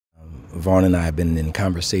Vahan and I have been in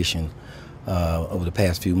conversation over the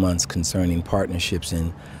past few months concerning partnerships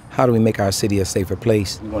and how do we make our city a safer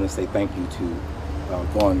place. We want to say thank you to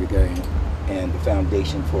Vahan Gureghian and the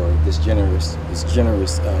foundation for this generous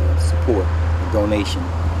support and donation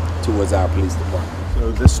towards our police department.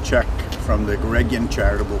 So this check from the Gureghian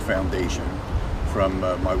Charitable Foundation from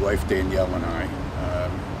my wife Danielle and I,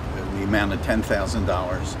 the amount of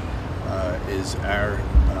 $10,000 is our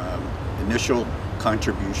initial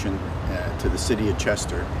contribution to the city of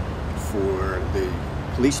Chester for the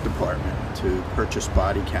police department to purchase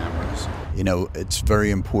body cameras. You know, it's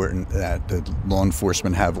very important that the law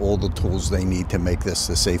enforcement have all the tools they need to make this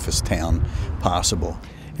the safest town possible.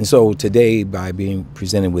 And so today, by being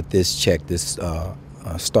presented with this check, this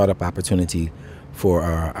startup opportunity for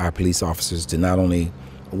our police officers to not only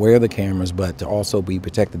wear the cameras, but to also be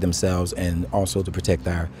protected themselves and also to protect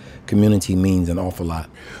our community means an awful lot.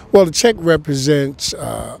 Well, the check represents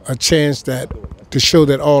a chance to show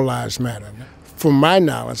that all lives matter. From my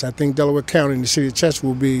knowledge, I think Delaware County and the city of Chester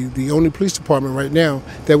will be the only police department right now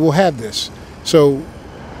that will have this. So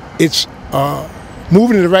it's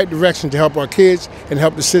moving in the right direction to help our kids and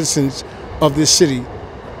help the citizens of this city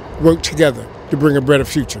work together to bring a better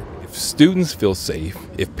future. If students feel safe,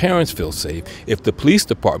 if parents feel safe, if the police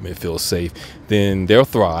department feels safe, then they'll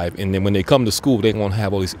thrive. And then when they come to school, they won't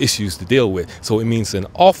have all these issues to deal with. So it means an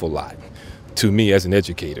awful lot to me as an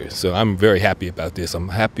educator. So I'm very happy about this. I'm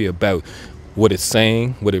happy about what it's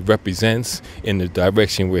saying, what it represents, and the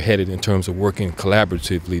direction we're headed in terms of working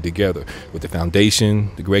collaboratively together with the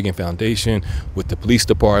foundation, the Gureghian Foundation, with the police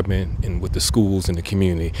department, and with the schools and the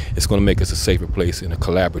community. It's going to make us a safer place in a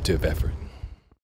collaborative effort.